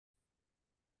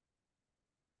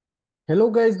Hello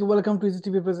guys, welcome to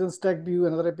EasyTV Presents Tech View,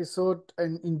 another episode.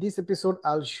 And in this episode,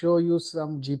 I'll show you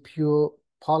some GPO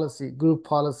policy, group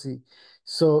policy.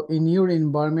 So in your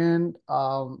environment,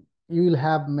 you will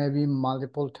have maybe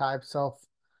multiple types of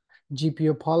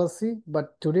GPO policy,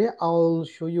 but today I'll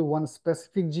show you one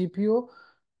specific GPO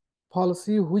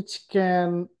policy which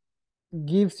can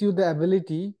gives you the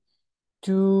ability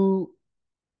to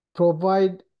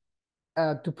provide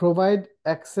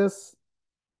access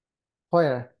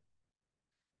where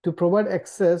to provide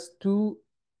access to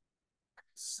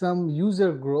some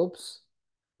user groups,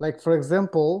 like for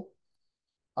example,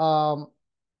 um,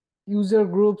 user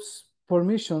groups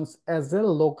permissions as a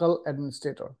local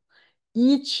administrator.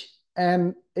 Each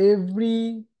and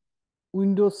every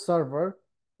Windows server,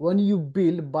 when you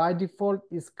build, by default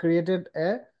is created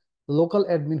a local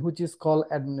admin, which is called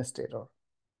administrator.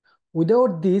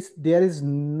 Without this, there is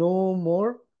no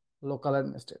more local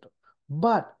administrator.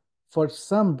 But for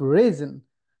some reason,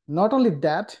 not only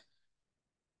that,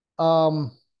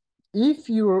 um, if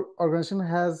your organization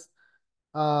has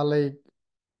like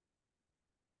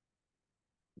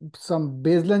some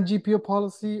baseline GPO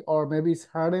policy, or maybe it's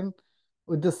hardened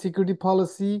with the security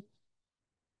policy,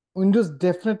 Windows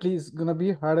definitely is going to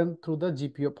be hardened through the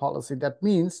GPO policy. That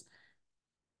means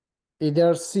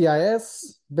either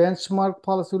CIS benchmark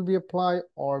policy will be applied,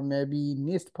 or maybe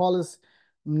NIST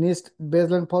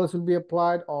baseline policy will be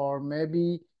applied, or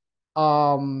maybe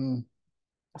um,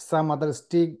 some other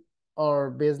stick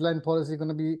or baseline policy going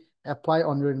to be applied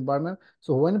on your environment.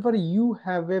 So whenever you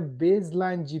have a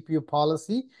baseline GPU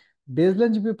policy,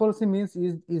 means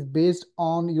is based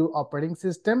on your operating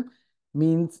system,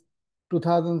 means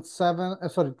 2007,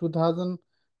 sorry,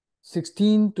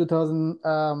 2016,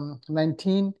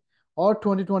 2019, or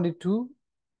 2022,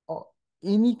 or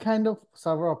any kind of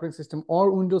server operating system,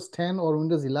 or Windows 10 or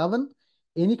Windows 11,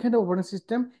 any kind of operating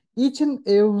system, each and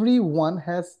every one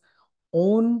has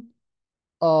own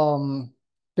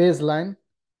baseline.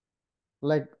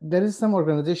 Like there is some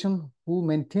organization who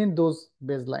maintain those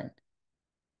baseline.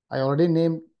 I already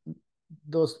named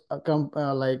those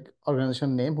like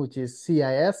organization name, which is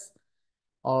CIS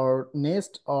or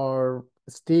NIST or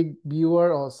Stig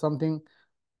Viewer or something,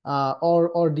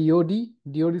 or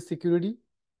DoD security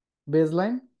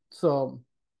baseline. So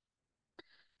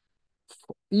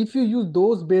if you use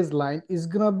those baseline, it's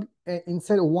gonna be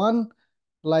inside one,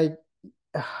 like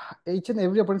each and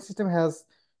every operating system has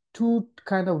two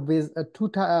kind of two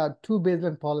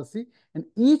baseline policy, and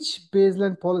each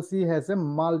baseline policy has a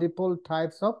multiple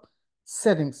types of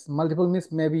settings. Multiple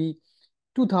means maybe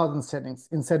 2000 settings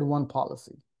inside one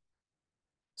policy.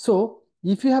 So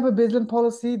if you have a baseline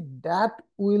policy, that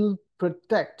will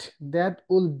protect, that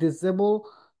will disable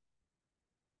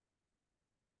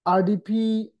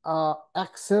RDP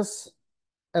access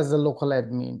as a local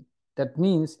admin. That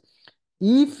means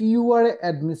if you are an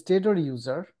administrator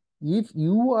user,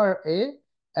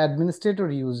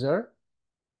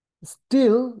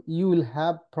 still you will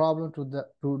have problem to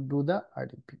do the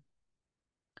RDP.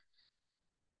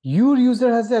 Your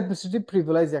user has administrative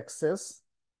privilege access,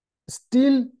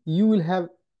 still you will have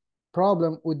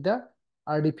problem with the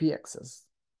RDP access,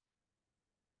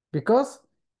 because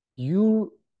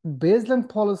your baseline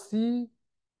policy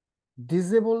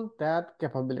disable that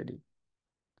capability.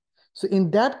 So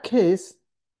in that case,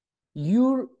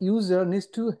 your user needs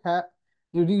to have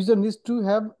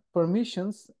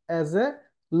permissions as a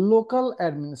local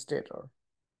administrator.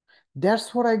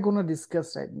 That's what I'm gonna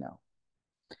discuss right now.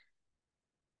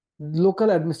 Local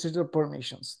administrator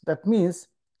permissions. That means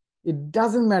it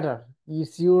doesn't matter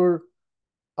if your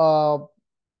uh,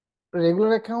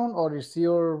 regular account or it's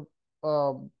your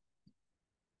uh,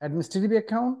 administrative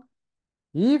account.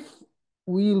 If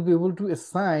we will be able to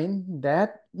assign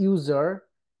that user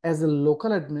as a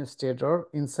local administrator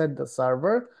inside the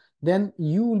server, then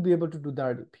you will be able to do the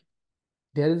RDP.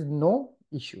 There is no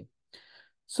issue.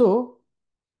 So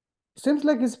seems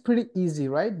like it's pretty easy,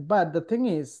 right? But the thing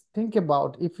is, think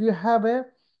about if you have a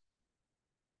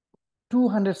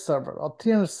 200 server or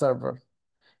 300 server,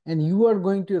 and you are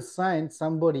going to assign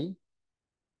somebody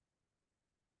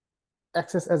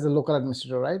access as a local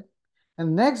administrator, right?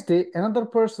 And next day, another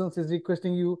person is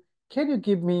requesting you, can you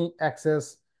give me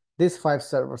access these 5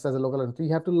 servers as a local administrator?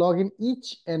 You have to log in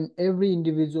each and every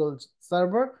individual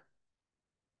server,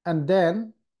 and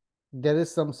then there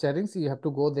is some settings. You have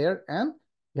to go there and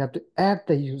you have to add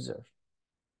the user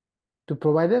to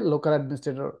provide a local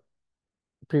administrator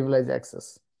privilege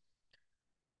access.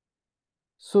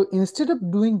 So instead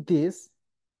of doing this,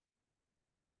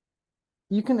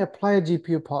 you can apply a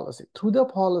GPO policy. Through the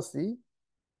policy,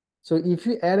 so if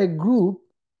you add a group,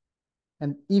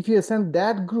 and if you assign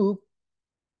that group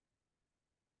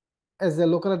as a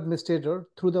local administrator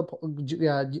through the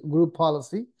group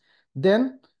policy,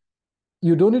 then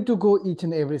you don't need to go each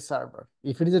and every server.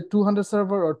 If it is a 200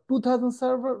 server or 2000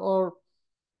 server or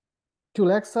 2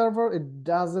 lakh server, it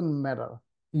doesn't matter.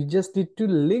 You just need to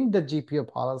link the GPO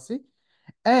policy,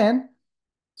 and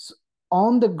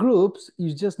on the groups,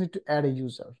 you just need to add a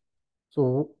user.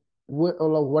 So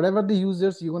whatever the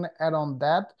users you're going to add on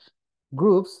that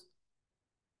groups,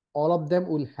 all of them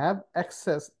will have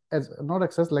access, as not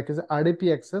access, like as a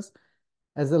RDP access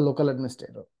as a local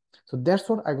administrator. So that's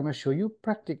what I'm going to show you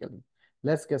practically.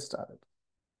 Let's get started.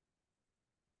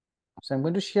 So I'm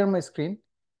going to share my screen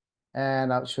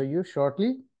and I'll show you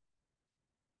shortly.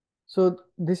 So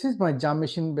this is my jam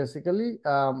machine basically.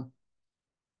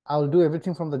 I'll do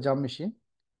everything from the jam machine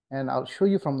and I'll show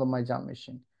you from my jam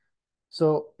machine.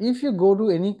 So if you go to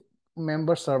any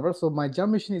member server, so my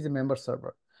jam machine is a member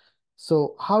server.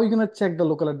 So how are you going to check the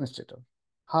local administrator?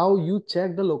 How you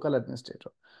check the local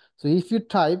administrator? So if you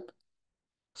type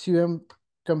CUM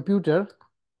computer,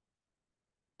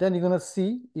 then you're going to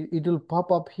see it will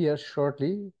pop up here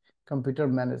shortly, computer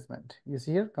management. You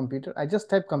see here, computer. I just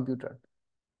type computer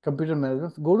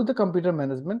management. Go to the computer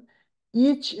management.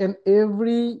 Each and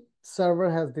every server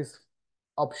has this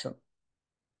option.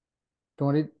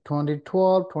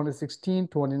 2012, 2016,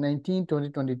 2019,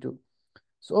 2022.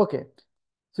 So, okay.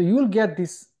 So you will get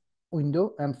this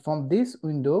window, and from this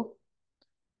window,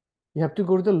 you have to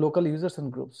go to the local users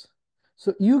and groups.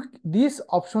 So this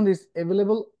option is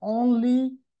available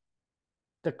only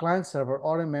the client server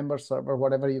or a member server,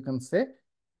 whatever you can say.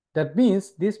 That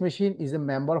means this machine is a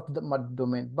member of the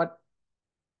domain. But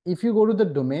if you go to the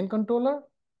domain controller,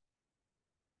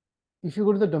 this is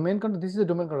the domain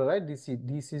controller, right?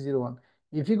 DC01.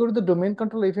 If you go to the domain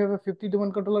controller, if you have a 50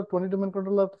 domain controller, 20 domain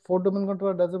controller, 4 domain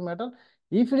controller, doesn't matter.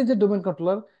 If it is a domain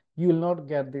controller, you will not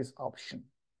get this option.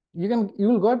 You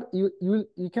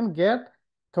can get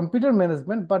computer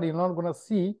management, but you're not going to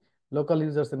see local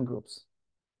users and groups.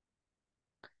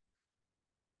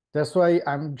 That's why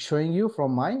I'm showing you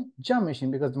from my jam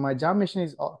machine, because my jam machine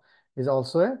is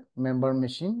also a member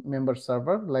machine, member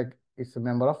server, like it's a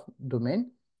member of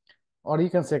domain, or you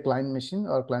can say client machine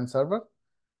or client server.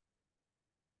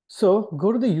 So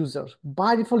go to the user.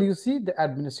 By default, you see the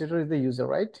administrator is the user,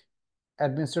 right?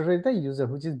 Administrator is the user,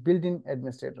 which is built-in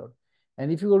administrator.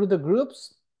 And if you go to the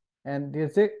groups, and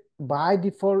there's a by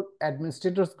default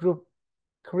administrators group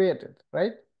created,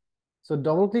 right? So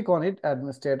double click on it,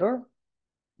 administrator,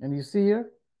 and you see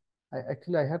here,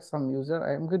 I had some user.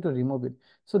 I'm going to remove it.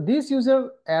 So this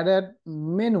user added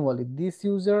manually.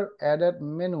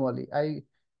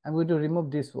 I'm going to remove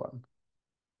this one.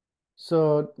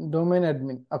 So domain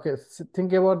admin. Okay, so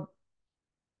think about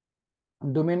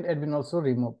domain admin also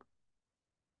remove.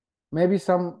 Maybe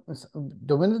some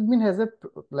domain admin has a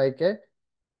like a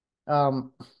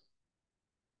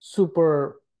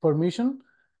super permission.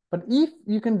 But if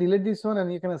you can delete this one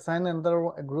and you can assign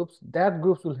another groups, that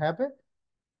groups will have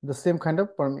the same kind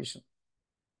of permission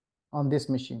on this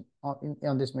machine,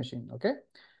 on this machine. Okay,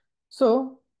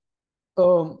 so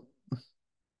I'm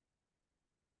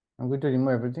going to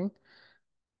remove everything.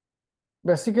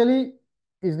 Basically,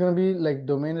 it's going to be like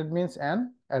domain admins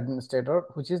and administrator,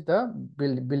 which is the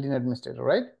built-in administrator,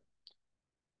 right?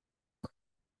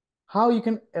 How you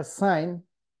can assign,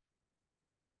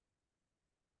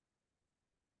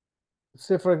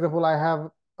 say for example, I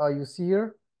have, you see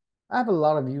here, I have a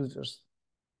lot of users.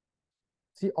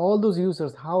 See all those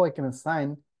users, how I can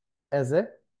assign as a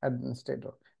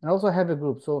administrator. And also I have a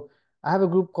group. So I have a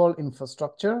group called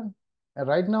infrastructure. And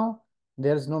right now,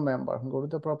 there is no member. Go to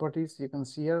the properties, you can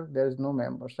see here, there is no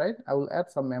members, right? I will add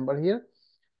some member here.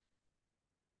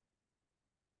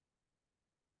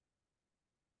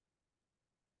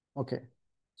 Okay,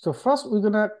 so first we're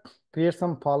gonna create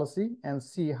some policy and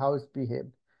see how it's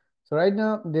behaved. So right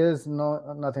now there is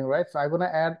nothing, right? So I'm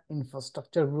gonna add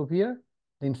infrastructure group here.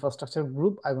 The infrastructure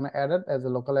group I'm gonna add it as a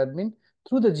local admin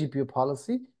through the GPO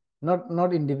policy,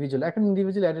 not individual. I can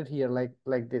individually add it here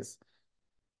like this.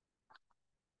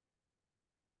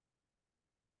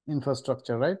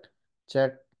 Infrastructure, right?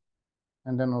 Check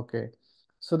and then okay.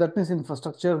 So that means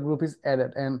infrastructure group is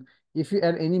added. And if you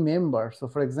add any member, so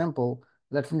for example,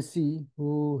 let me see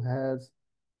who has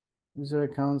user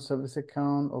account, service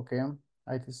account, okay,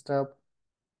 IT stuff.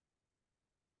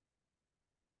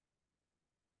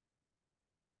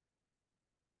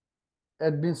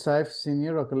 Admin Saif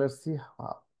Senior, okay, let's see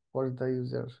what is the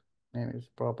user name is,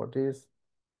 properties,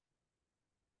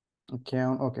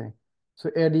 account, okay. So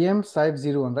ADM Saif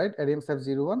 01, right? ADM Saif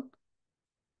 01,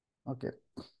 okay.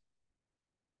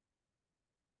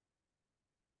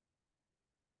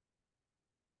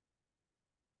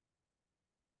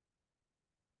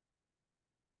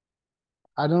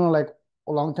 I don't know, like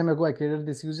a long time ago I created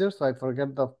this user, so I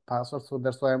forget the password. So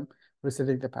that's why I'm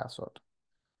resetting the password.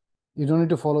 You don't need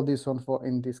to follow this one for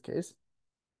in this case.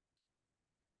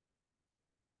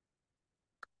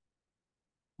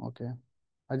 Okay.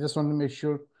 I just want to make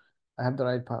sure I have the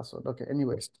right password. Okay,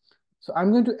 anyways. So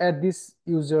I'm going to add this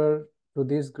user to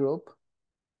this group.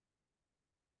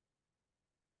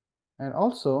 And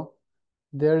also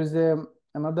there is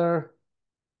another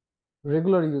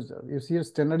regular user. You see a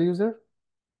standard user,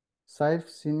 Saif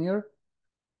Senior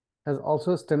has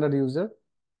also a standard user,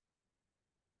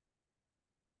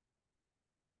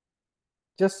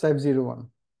 just Saif01.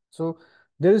 So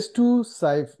there is two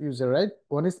Saif user, right?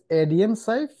 One is ADM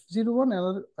Saif01,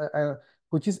 another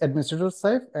which is administrator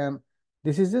Saif, and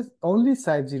this is just only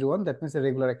Saif01. That means a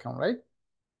regular account, right?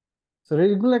 So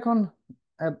regular account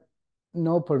have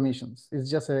no permissions. It's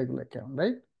just a regular account,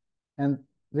 right? And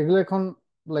regular account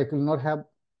like will not have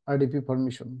RDP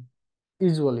permission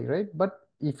usually, right? But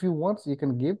if you want, you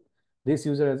can give this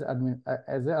user as admin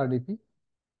as a RDP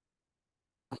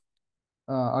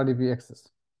access.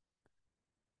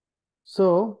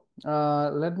 So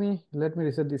let me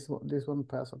reset this one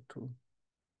password too.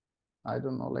 I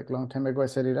don't know, like long time ago I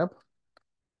set it up.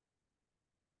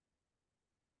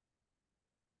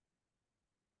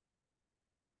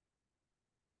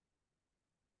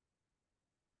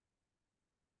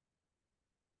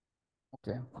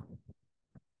 Okay.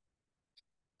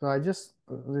 So I just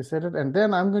reset it, and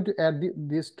then I'm going to add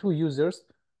these two users.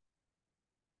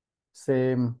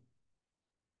 Same.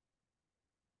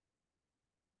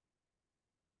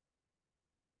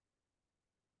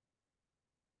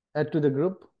 Add to the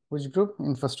group. Which group?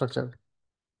 Infrastructure.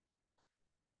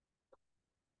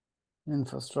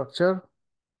 Infrastructure.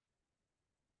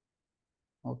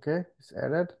 Okay, it's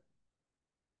added.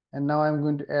 And now I'm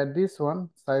going to add this one,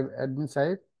 site admin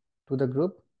site, to the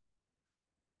group.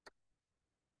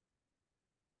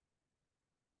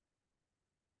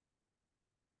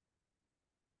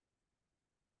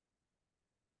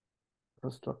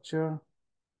 Infrastructure.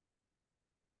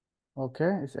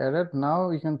 Okay, it's added. Now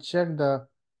you can check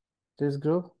this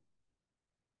group.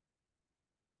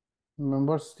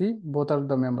 Members, see, both are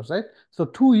the members, right? So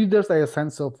two users I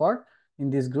assigned so far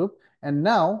in this group. And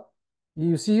now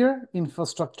you see here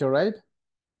infrastructure, right?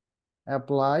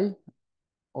 Apply.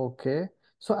 Okay.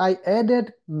 So I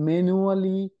added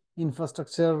manually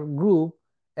infrastructure group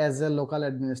as a local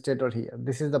administrator here.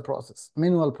 This is the process,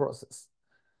 manual process,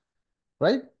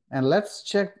 right? And let's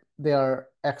check their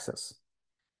access.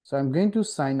 So I'm going to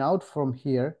sign out from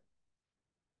here.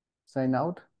 Sign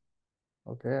out.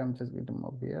 Okay, I'm just going to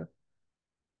move here.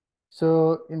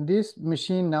 So in this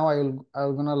machine now I'm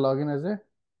gonna log in as a,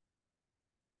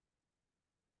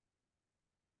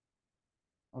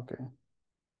 okay.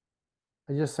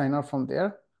 I just sign out from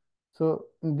there. So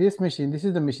in this machine, this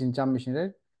is the machine, jump machine,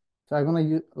 right? So I'm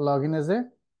gonna log in as a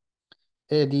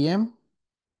ADM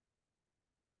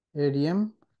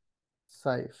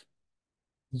Saif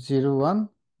 01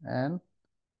 and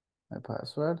my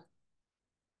password.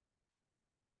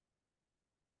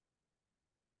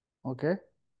 Okay.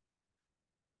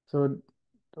 So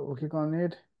click on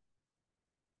it.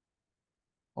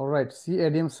 All right. See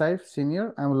ADM Saif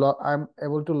Senior. I'm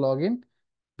able to log in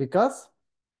because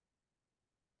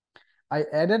I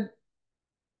added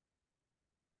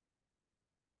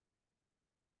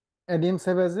ADM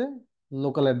Saif as a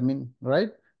local admin, right?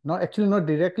 Not actually not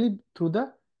directly through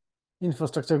the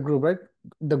infrastructure group, right?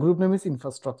 The group name is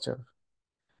infrastructure.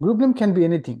 Group name can be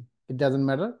anything. It doesn't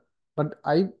matter. But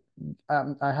I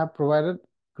have provided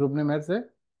group name as a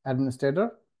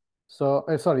administrator. So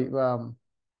sorry,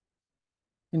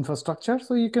 infrastructure.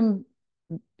 So you can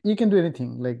do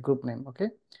anything like group name. Okay.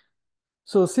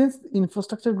 So since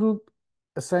infrastructure group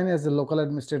assigned as a local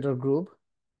administrator group,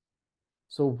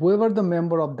 so whoever the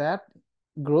member of that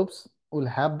groups will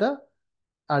have the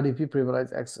RDP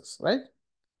privileged access, right?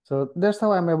 So that's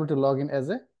how I'm able to log in as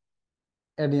a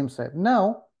ADM site.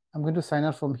 Now I'm going to sign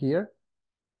up from here.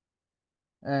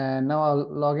 And now I'll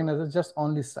log in as a just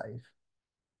only Saif.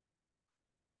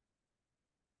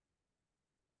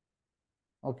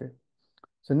 Okay.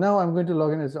 So now I'm going to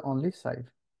log in as a only Saif.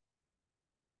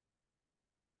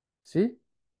 See,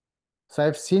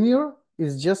 Saif Senior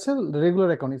is just a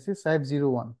regular account. You see,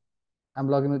 Saif01. I'm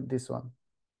logging with this one.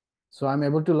 So I'm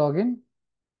able to log in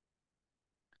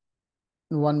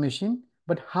one machine.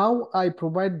 But how I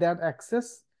provide that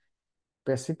access?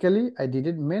 Basically, I did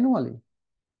it manually.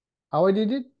 How I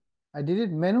did it? I did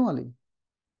it manually.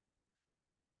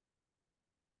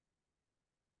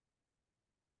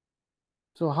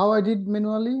 So how I did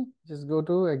manually? Just go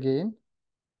to again.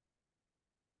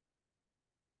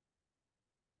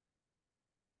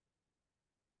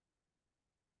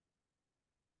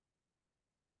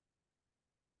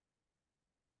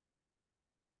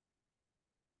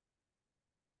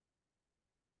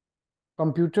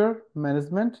 computer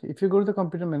management. If you go to the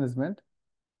computer management,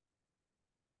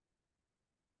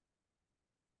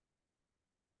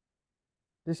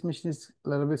 this machine is a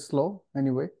little bit slow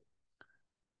anyway.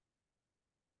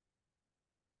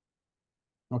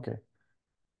 Okay.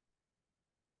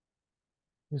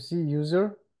 You see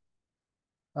user,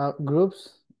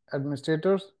 groups,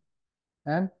 administrators,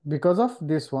 and because of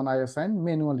this one, I assigned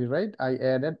manually, right? I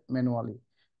added manually.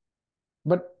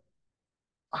 But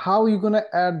how are you gonna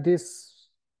add this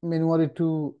manually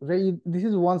to, right? This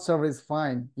is one server is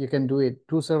fine. You can do it.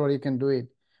 Two server, you can do it.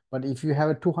 But if you have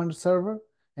a 200 server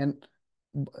and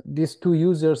these two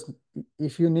users,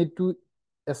 if you need to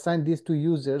assign these two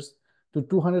users to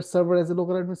 200 server as a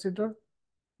local administrator,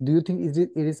 do you think it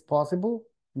is possible?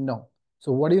 No.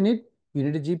 So what do you need? You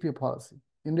need a GPO policy.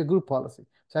 You need a group policy.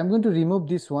 So I'm going to remove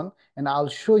this one and I'll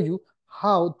show you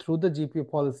how through the GPO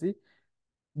policy,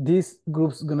 these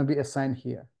groups going to be assigned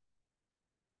here.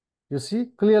 You see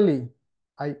clearly,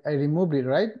 I removed it,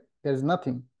 right? There's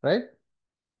nothing, right?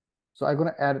 So I'm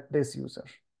going to add this user.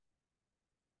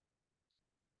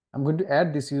 I'm going to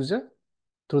add this user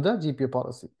through the GPO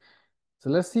policy. So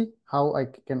let's see how I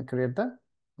can create the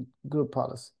group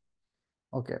policy.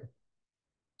 Okay.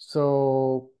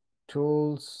 So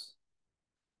tools,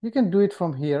 you can do it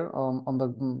from here on the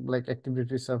like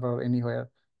activity server or anywhere.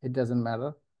 It doesn't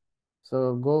matter.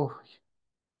 So go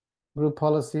group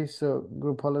policy. So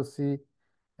group policy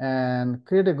and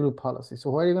create a group policy. So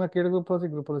where are you going to create a group policy?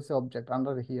 Group policy object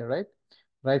under here, right?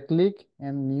 Right click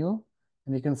and new,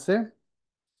 and you can say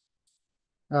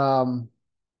um,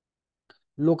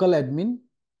 local admin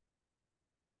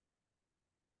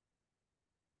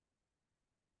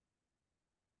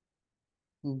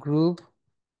group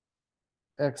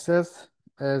access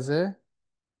as a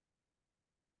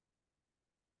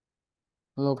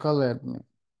local admin.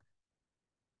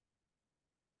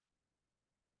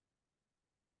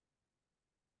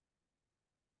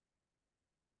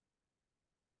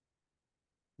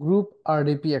 Group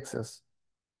RDP access,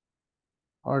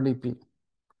 RDP.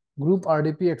 Group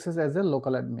RDP access as a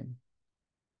local admin.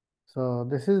 So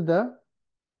this is the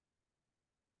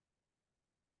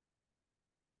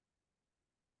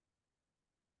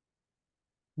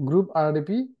group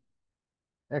RDP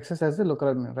access as a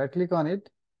local admin. Right click on it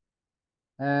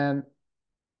and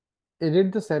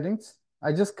edit the settings.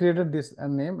 I just created this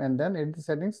name and then edit the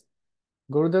settings.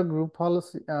 Go to the group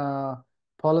policy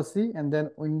and then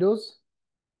Windows.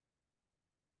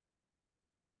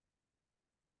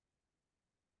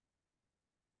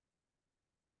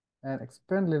 And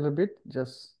expand a little bit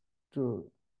just to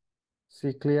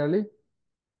see clearly.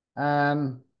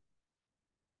 And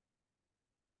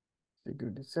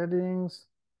security settings.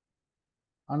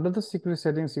 Under the security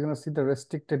settings, you're going to see the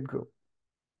restricted group.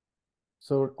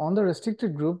 So on the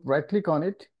restricted group, right click on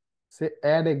it, say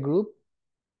add a group,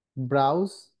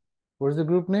 browse. What is the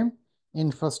group name?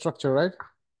 Infrastructure, right?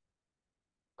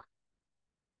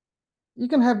 You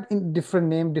can have in different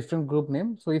name, different group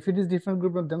name. So if it is different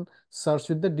group name, then search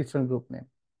with the different group name.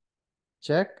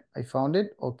 Check, I found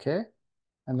it, okay.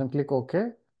 And then click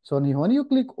OK. So when you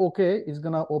click OK, it's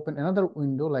gonna open another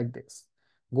window like this.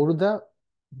 Go to the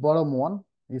bottom one.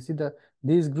 You see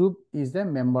this group is the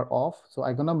member of. So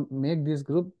I'm gonna make this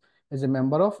group as a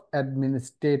member of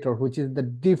administrator, which is the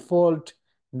default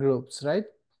groups, right?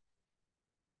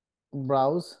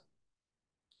 Browse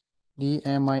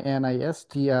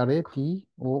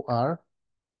DMINISTRATORS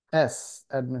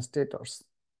administrators,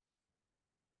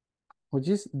 which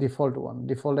is default one,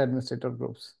 default administrators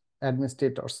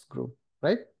group,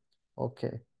 right?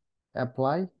 Okay.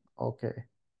 Apply, okay,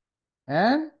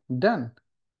 and done,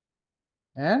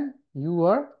 and you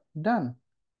are done.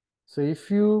 So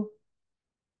if you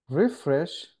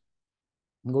refresh,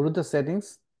 go to the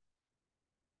settings,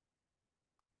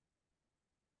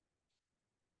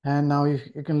 and now you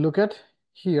can look at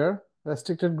here,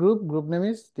 restricted group name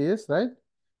is this, right?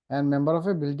 And member of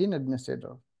a built-in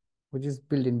administrator, which is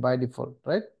built-in by default,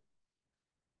 right?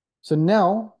 So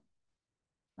now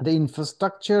the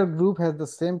infrastructure group has the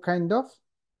same kind of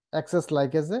access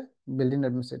like as a built-in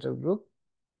administrator group,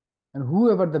 and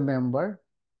whoever the member,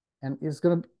 and it's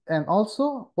gonna, and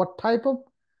also what type of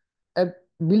a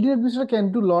built-in administrator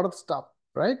can do a lot of stuff,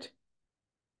 right?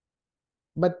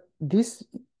 But these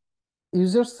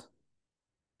users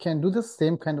can do the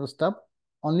same kind of stuff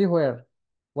only where,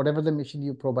 whatever the machine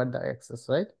you provide the access,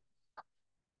 right?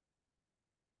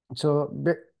 So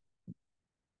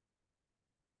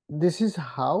this is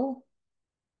how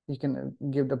you can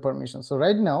give the permission. So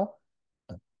right now,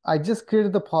 I just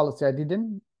created the policy. I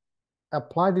didn't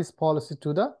apply this policy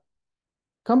to the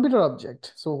computer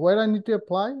object. So where I need to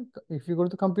apply, if you go to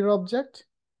the computer object,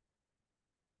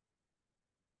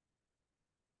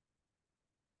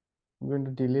 I'm going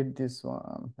to delete this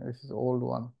one. This is old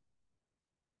one.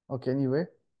 Okay, anyway,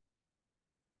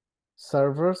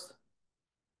 servers.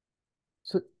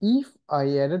 So if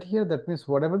I added here, that means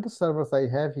whatever the servers I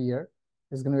have here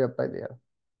is going to be applied there.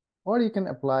 Or you can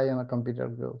apply on a computer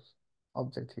groups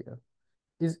object here.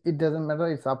 It doesn't matter,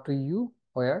 it's up to you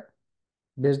where,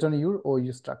 based on your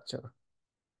OU structure,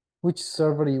 which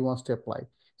server you want to apply.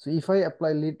 So if I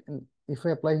apply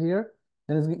here,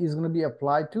 then it's going to be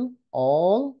applied to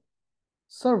all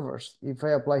servers. If I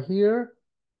apply here,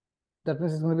 that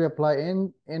means it's going to be applied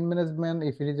in management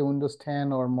if it is a Windows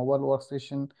 10 or mobile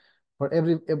workstation. For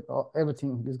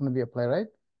everything is going to be applied, right?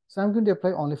 So I'm going to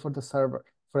apply only for the server,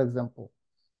 for example.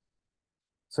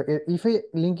 So if I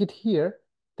link it here,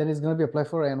 then it's going to be applied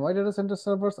for NY data center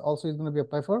servers. Also, it's going to be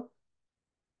applied for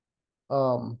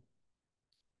um,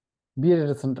 BA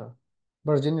data center,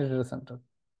 Virginia data center.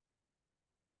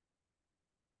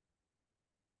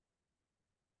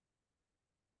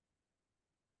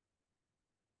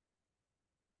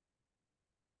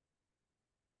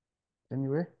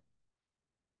 Anyway,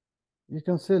 you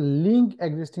can say link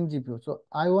existing GPU. So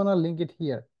I want to link it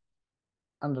here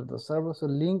under the server. So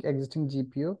link existing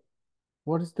GPU.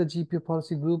 What is the GPU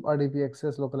policy group? RDP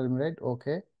access local admin, right?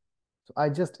 Okay. So I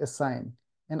just assign,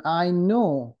 and I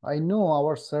know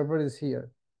our server is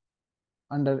here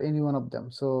under any one of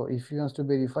them. So if you want to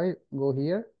verify, go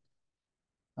here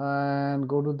and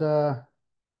go to the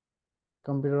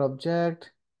computer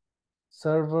object,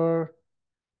 server,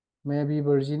 maybe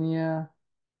Virginia.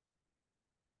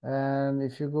 And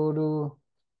if you go to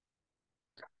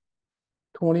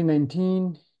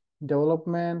 2019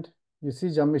 development, you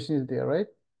see Jam machine is there, right?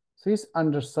 So it's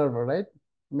under server, right?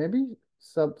 Maybe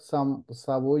some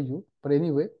sub OU, but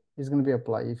anyway, it's going to be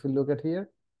applied. If you look at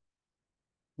here,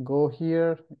 go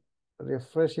here,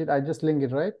 refresh it. I just link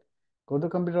it, right? Go to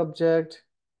computer object,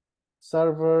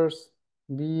 servers,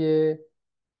 BA,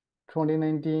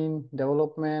 2019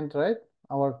 development, right?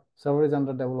 Our server is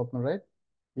under development, right?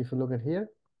 If you look at here,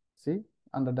 see,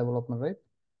 under development, right?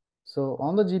 So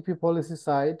on the GPU policy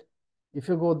side, if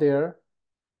you go there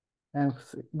and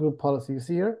group policy, you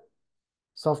see here,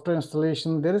 software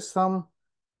installation, there is some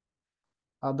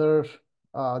other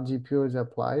GPU is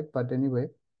applied, but anyway,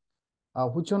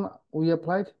 which one we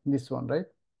applied? This one, right?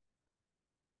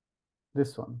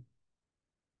 This one.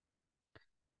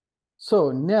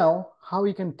 So now how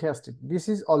we can test it? This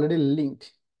is already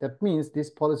linked. That means this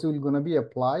policy will gonna be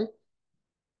applied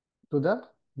to the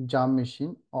jam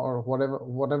machine or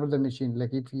whatever the machine.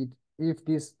 Like if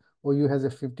this OU has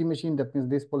a 50 machine, that means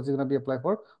this policy is gonna be applied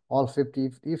for all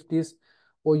 50. If this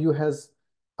OU has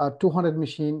a 200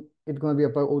 machine, it's gonna be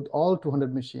applied with all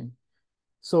 200 machine.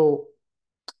 So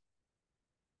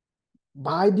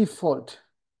by default,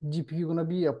 GPU gonna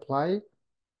be applied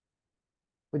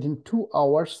within 2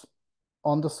 hours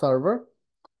on the server,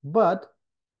 but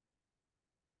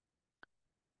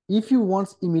if you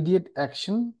want immediate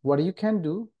action, what you can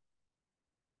do,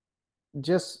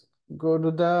 just go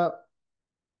to the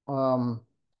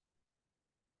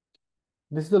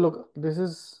this is the look.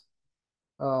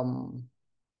 Um,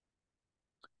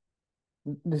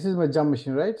 this is my jump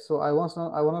machine, right? So I want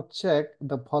to check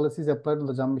the policies applied to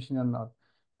the jump machine or not.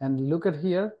 And look at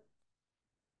here,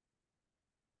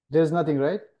 there's nothing,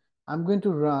 right? I'm going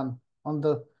to run on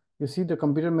the, you see the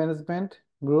computer management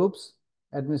groups,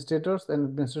 administrators and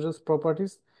administrators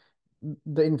properties.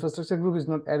 The infrastructure group is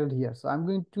not added here. So I'm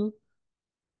going to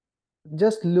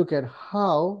just look at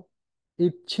how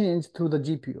it changed through the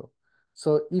GPU.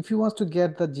 So if you want to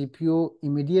get the GPU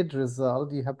immediate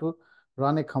result, you have to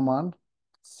run a command,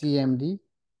 cmd,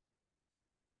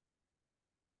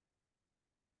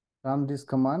 run this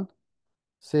command,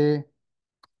 say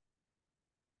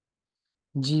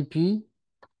gp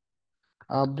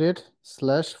update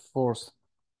 /force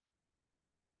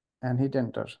and hit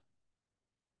enter.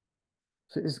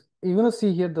 So you're gonna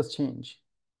see here the change.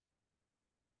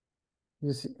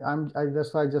 You see,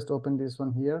 that's why I just opened this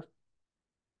one here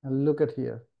and look at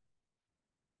here.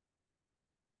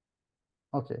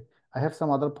 Okay, I have some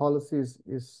other policies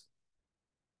is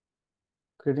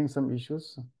creating some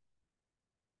issues.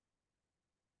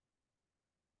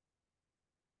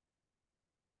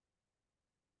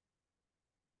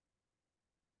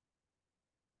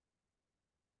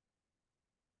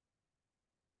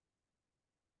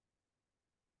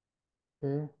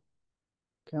 Okay,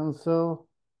 cancel.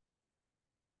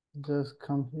 Just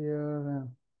come here and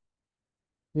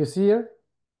you see here,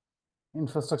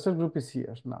 infrastructure group is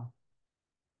here now.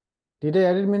 Did I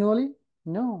add it manually?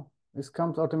 No, this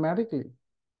comes automatically.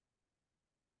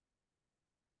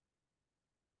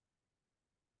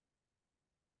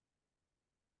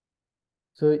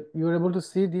 So you're able to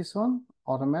see this one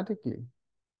automatically.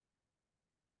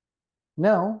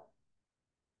 Now,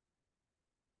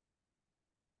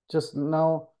 just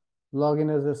now log in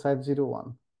as a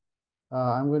site01.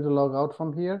 I'm going to log out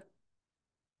from here,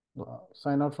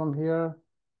 sign out from here.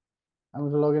 I'm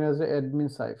going to log in as the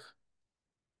admin site.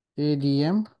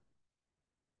 ADM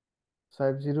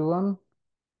site01.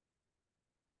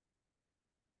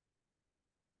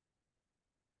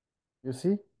 You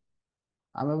see,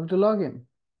 I'm able to log in.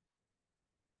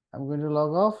 I'm going to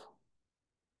log off.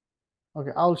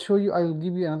 Okay, I'll show you, I will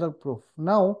give you another proof.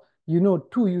 Now, you know,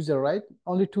 two user, right?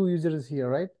 Only two users here,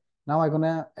 right? Now I'm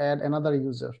gonna add another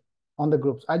user on the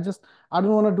groups. I don't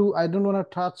want to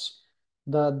touch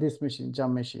this machine,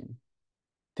 jump machine.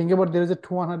 Think about there is a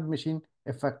 200 machine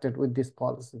affected with this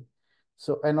policy.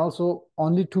 So, and also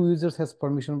only two users has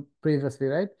permission previously,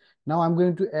 right? Now I'm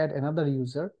going to add another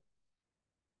user.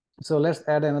 So let's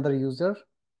add another user.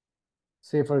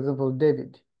 Say for example,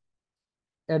 David,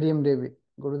 ADM David.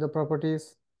 Go to the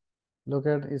properties, look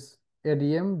at is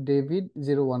ADM David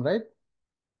 01, right?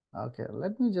 Okay,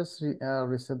 let me just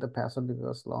reset the password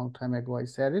because long time ago I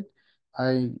said it.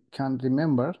 I can't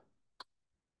remember.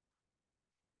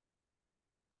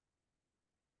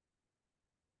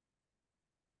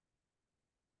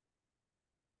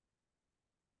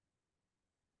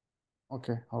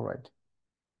 Okay, all right.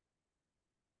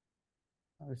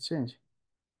 Let's change.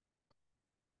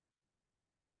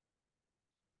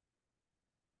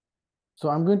 So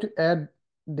I'm going to add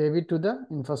David to the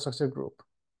infrastructure group.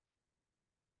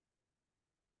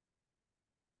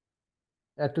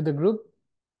 Add to the group.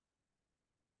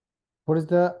 What is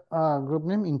the group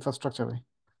name? Infrastructure.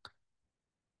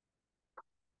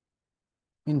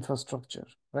 Infrastructure,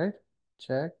 right?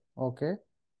 Check. Okay.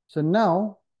 So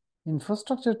now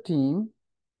infrastructure team,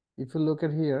 if you look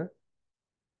at here,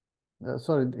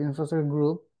 sorry, the infrastructure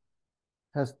group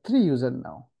has 3 users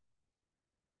now.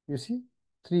 You see,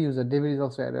 3 users. David is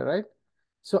also added, right?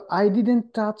 So I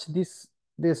didn't touch this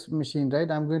machine, right?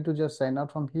 I'm going to just sign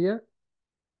out from here,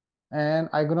 and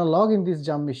I'm gonna log in this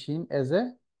jump machine as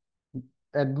a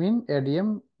admin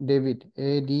ADM David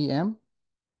ADM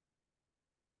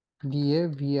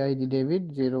DAVID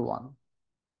David 01,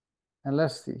 and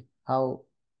let's see how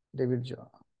David join.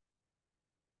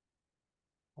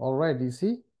 All right, you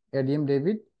see, ADM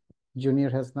David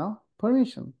Junior has now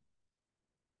permission.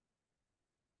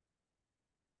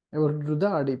 Able to do the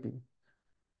RDP.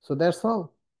 So that's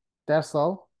all. That's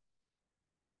all.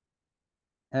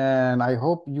 And I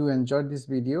hope you enjoyed this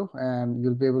video and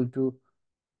you'll be able to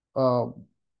uh,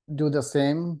 do the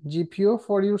same GPO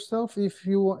for yourself if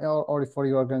you or for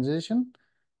your organization.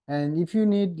 And if you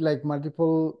need like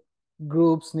multiple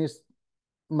groups, needs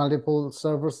multiple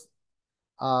servers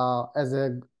as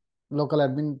a local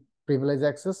admin privilege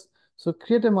access. So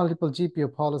create a multiple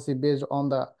GPO policy based on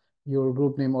the your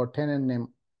group name or tenant name.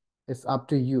 It's up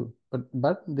to you.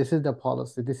 But this is the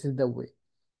policy. This is the way.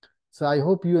 So I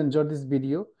hope you enjoyed this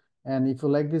video. And if you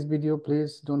like this video,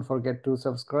 please don't forget to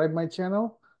subscribe my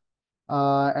channel.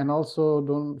 And also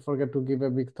don't forget to give a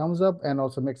big thumbs up and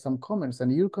also make some comments.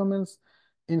 And your comments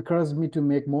encourage me to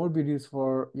make more videos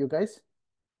for you guys.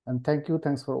 And thank you.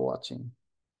 Thanks for watching.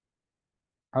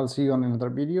 I'll see you on another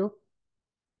video.